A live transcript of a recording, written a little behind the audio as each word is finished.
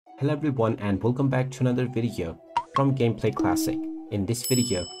Hello everyone and welcome back to another video from Gameplay Classic. In this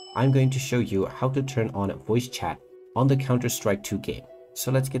video, I'm going to show you how to turn on voice chat on the Counter-Strike 2 game.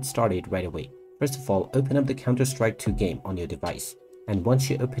 So let's get started right away. First of all, open up the Counter-Strike 2 game on your device. And once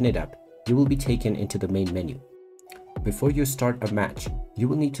you open it up, you will be taken into the main menu. Before you start a match, you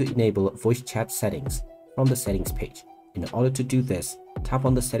will need to enable voice chat settings from the settings page. In order to do this, tap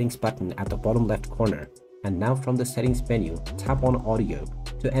on the settings button at the bottom left corner. And now from the settings menu, tap on audio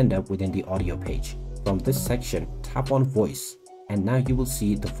to end up within the audio page. From this section, tap on voice, and now you will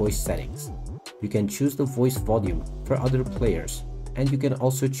see the voice settings. You can choose the voice volume for other players, and you can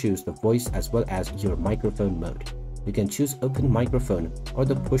also choose the voice as well as your microphone mode. You can choose open microphone or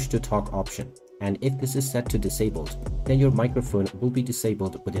the push to talk option, and if this is set to disabled, then your microphone will be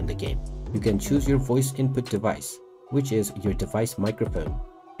disabled within the game. You can choose your voice input device, which is your device microphone,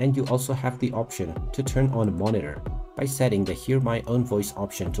 and you also have the option to turn on monitor by setting the hear my own voice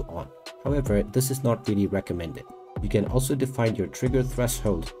option to on. However, this is not really recommended. You can also define your trigger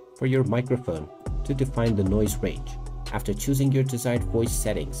threshold for your microphone to define the noise range. After choosing your desired voice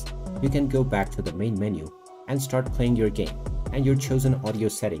settings, you can go back to the main menu and start playing your game, and your chosen audio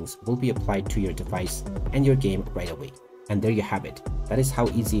settings will be applied to your device and your game right away. And there you have it. That is how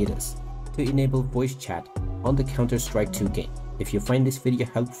easy it is to enable voice chat on the Counter-Strike 2 game. If you find this video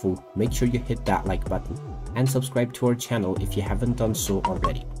helpful, make sure you hit that like button and subscribe to our channel if you haven't done so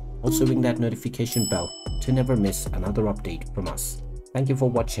already. Also ring that notification bell to never miss another update from us. Thank you for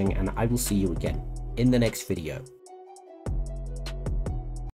watching, and I will see you again in the next video.